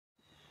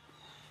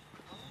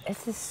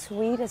It's the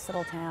sweetest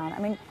little town. I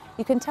mean,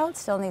 you can tell it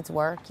still needs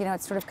work. You know,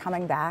 it's sort of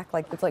coming back.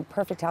 Like, it's like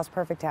perfect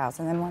house,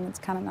 and then one that's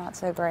kind of not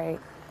so great.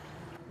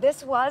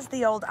 This was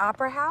the old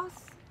opera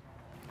house.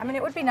 I mean,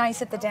 it would be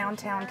nice if the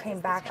downtown came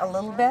back a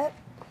little bit,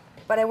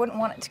 but I wouldn't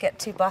want it to get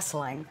too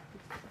bustling.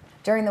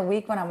 During the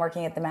week when I'm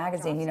working at the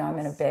magazine, you know, I'm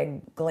in a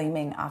big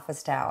gleaming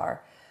office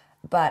tower.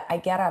 But I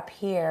get up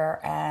here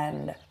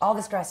and all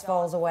the stress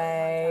falls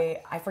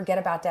away. I forget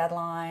about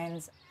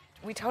deadlines.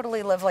 We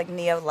totally live like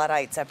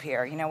neo-Luddites up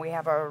here. You know, we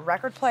have a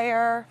record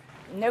player,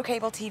 no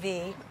cable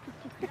TV.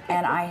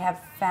 And I have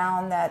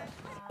found that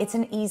it's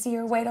an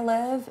easier way to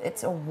live.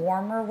 It's a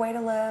warmer way to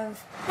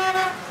live.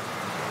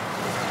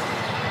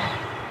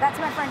 That's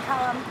my friend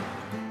Callum.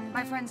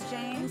 My friends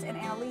James and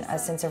Annalisa. A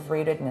sense of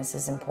rootedness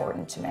is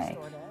important to me.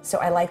 So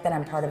I like that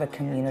I'm part of a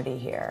community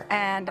here.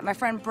 And my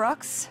friend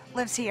Brooks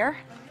lives here.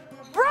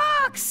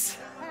 Brooks!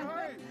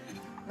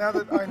 Now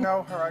that I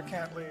know her, I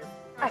can't leave.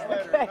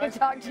 Okay, I'll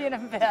talk to you in a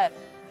bit.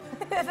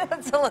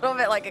 It's a little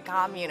bit like a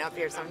commune up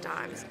here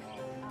sometimes.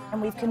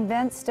 And we've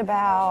convinced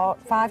about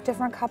 5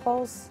 different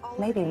couples,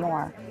 maybe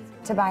more,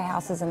 to buy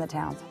houses in the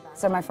town.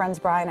 So my friends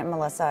Brian and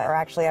Melissa are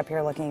actually up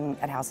here looking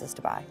at houses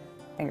to buy.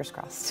 Fingers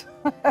crossed.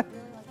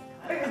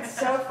 It's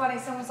so funny.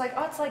 Someone's like,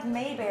 oh, it's like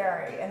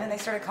Mayberry. And then they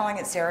started calling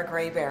it Sarah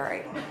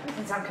Grayberry.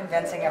 Since I'm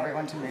convincing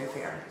everyone to move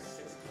here.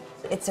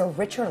 It's a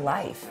richer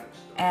life.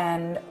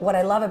 And what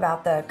I love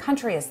about the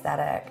country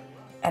aesthetic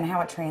and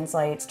how it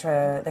translates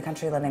to the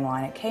country living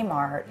line at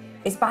Kmart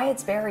is by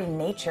its very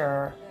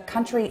nature,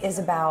 country is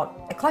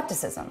about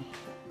eclecticism.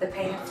 The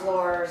painted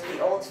floors,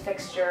 the old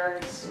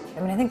fixtures.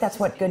 I mean, I think that's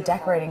what good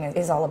decorating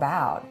is all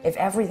about. If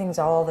everything's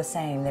all the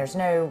same, there's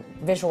no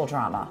visual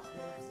drama.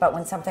 But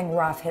when something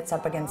rough hits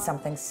up against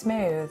something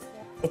smooth,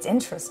 it's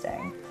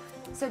interesting.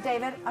 So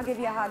David, I'll give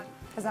you a hug,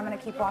 because I'm going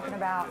to keep walking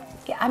about.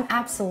 Yeah, I'm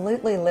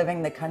absolutely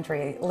living the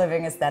country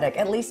living aesthetic,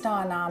 at least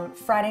on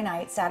Friday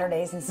night,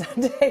 Saturdays, and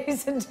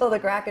Sundays until the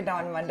crack of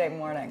dawn Monday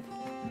morning.